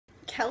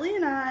Kelly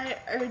and I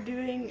are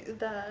doing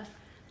the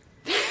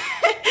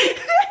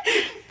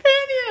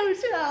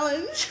pantyhose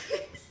challenge.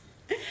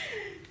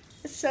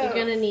 So you're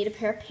gonna need a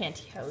pair of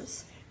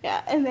pantyhose.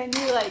 yeah, and then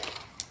you like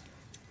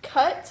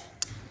cut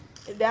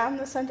down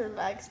the center of the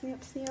bag,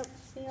 snip, snip,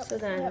 snip, So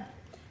then, snip.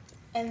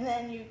 And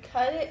then you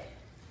cut it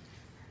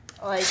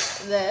like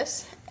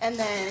this, and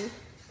then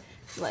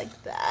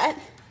like that,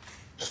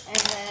 and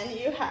then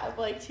you have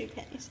like 2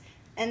 panties,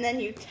 and then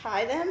you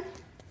tie them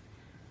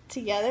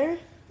together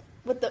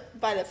with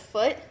by the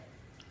foot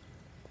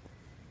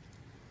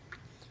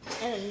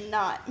and a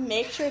knot.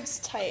 Make sure it's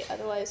tight,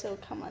 otherwise it'll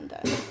come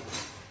undone.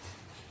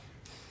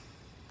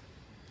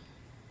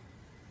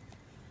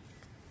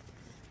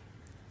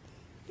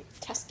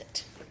 Test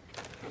it.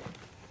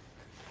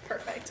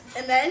 Perfect.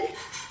 And then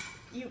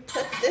you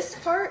put this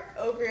part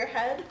over your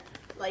head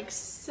like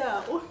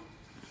so.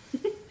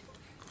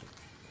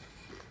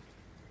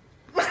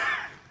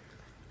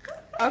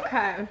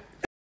 okay.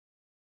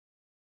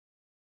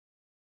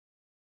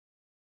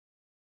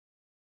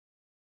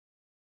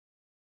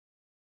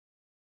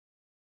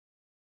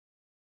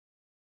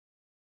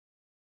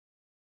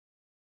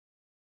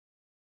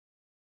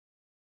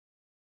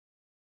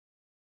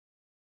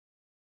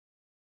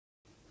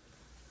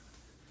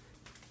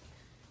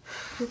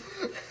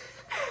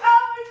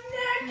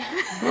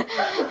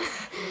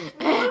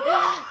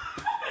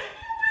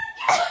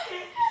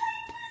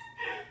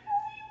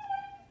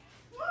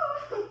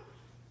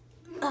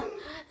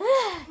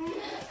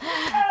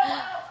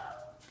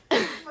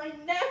 My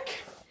neck.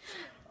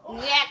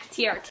 Neck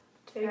tear.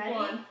 Take Ready?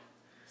 1.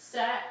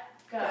 Set,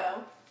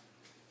 Go.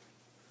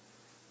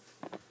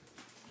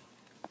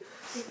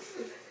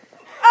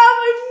 Oh,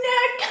 my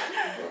neck!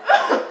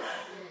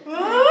 You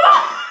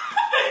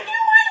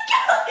win,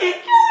 Kelly!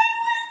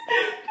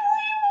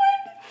 Kelly win!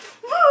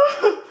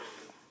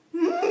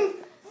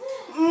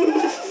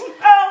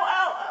 Ow,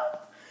 ow, ow!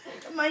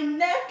 My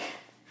neck!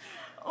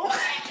 Oh my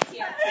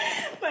God!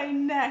 My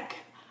neck!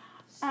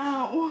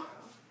 Ow!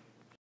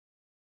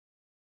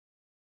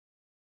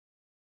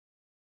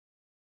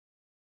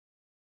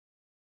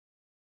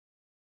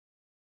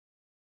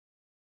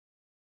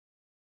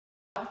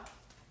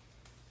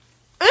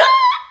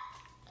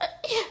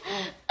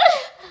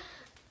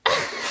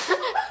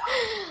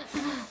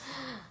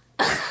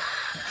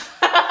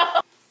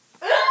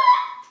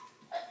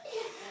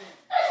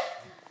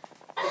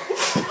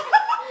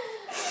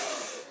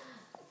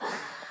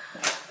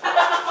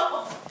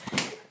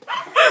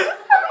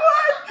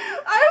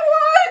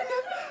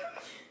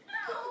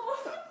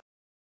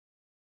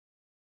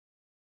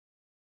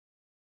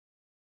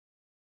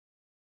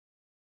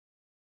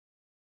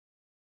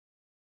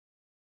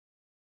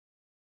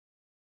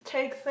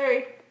 Take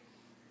 3.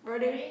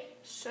 Ready,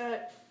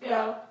 set,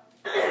 go.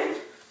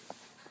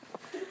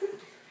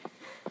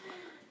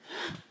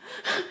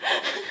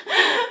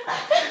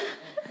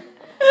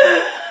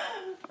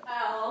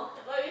 Ow.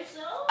 Let me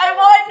show. I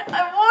won!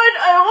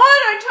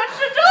 I touched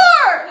the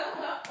door!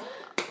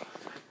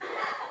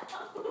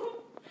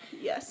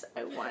 Yes,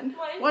 I won.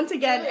 Once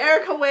again,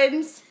 Erica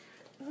wins.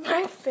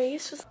 My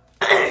face was...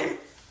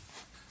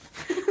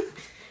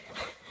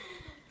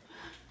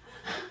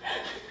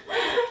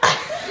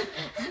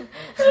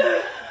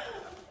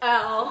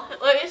 Ow.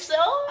 Let me show. I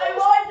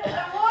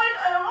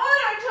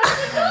touched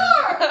the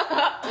door!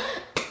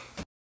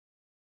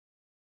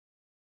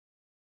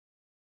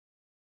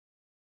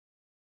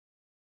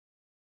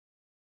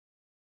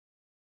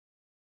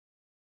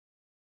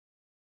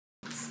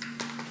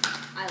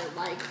 I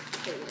like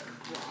killer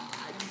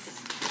quads.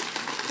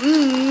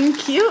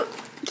 Cute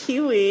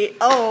kiwi.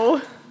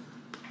 Oh.